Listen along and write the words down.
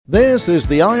This is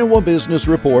the Iowa Business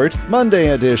Report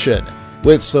Monday edition,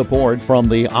 with support from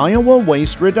the Iowa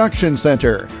Waste Reduction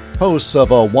Center, hosts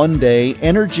of a one-day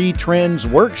Energy Trends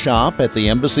workshop at the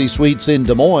Embassy Suites in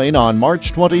Des Moines on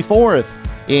March 24th,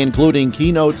 including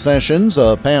keynote sessions,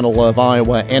 a panel of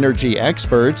Iowa energy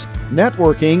experts,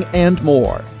 networking, and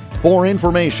more. For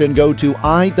information, go to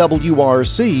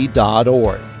iwrc.org.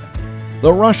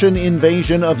 The Russian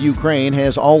invasion of Ukraine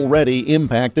has already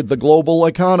impacted the global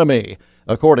economy,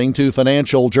 according to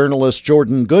financial journalist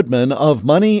Jordan Goodman of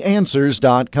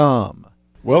MoneyAnswers.com.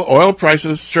 Well, oil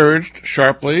prices surged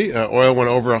sharply. Oil went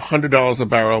over $100 a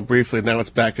barrel briefly. Now it's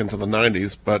back into the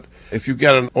 90s. But if you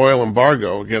get an oil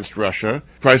embargo against Russia,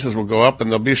 prices will go up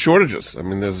and there'll be shortages. I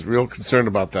mean, there's real concern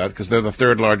about that because they're the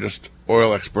third largest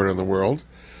oil exporter in the world.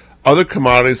 Other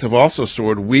commodities have also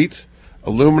soared. Wheat,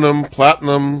 aluminum,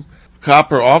 platinum,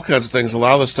 copper, all kinds of things. A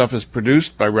lot of the stuff is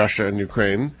produced by Russia and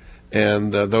Ukraine,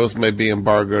 and those may be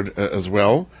embargoed as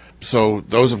well. So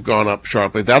those have gone up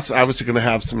sharply. That's obviously going to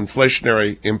have some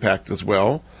inflationary impact as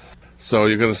well. So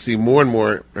you're going to see more and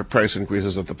more price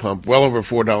increases at the pump, well over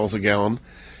 $4 a gallon.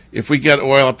 If we get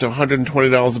oil up to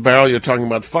 $120 a barrel, you're talking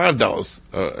about $5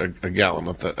 a gallon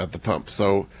at the pump.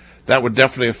 So that would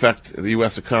definitely affect the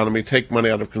U.S. economy, take money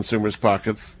out of consumers'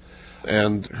 pockets,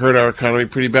 and hurt our economy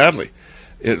pretty badly.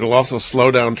 It'll also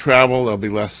slow down travel. There'll be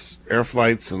less air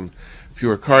flights and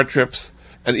fewer car trips.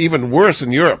 And even worse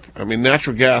in Europe. I mean,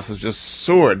 natural gas has just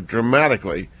soared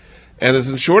dramatically and is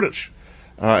in shortage.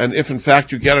 And if, in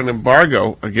fact, you get an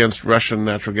embargo against Russian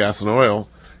natural gas and oil,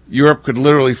 Europe could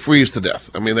literally freeze to death.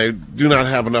 I mean, they do not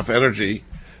have enough energy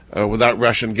without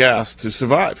Russian gas to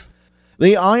survive.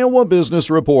 The Iowa Business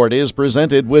Report is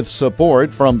presented with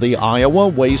support from the Iowa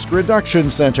Waste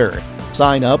Reduction Center.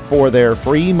 Sign up for their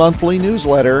free monthly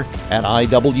newsletter at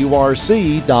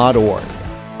iwrc.org.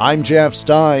 I'm Jeff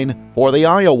Stein for the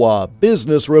Iowa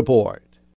Business Report.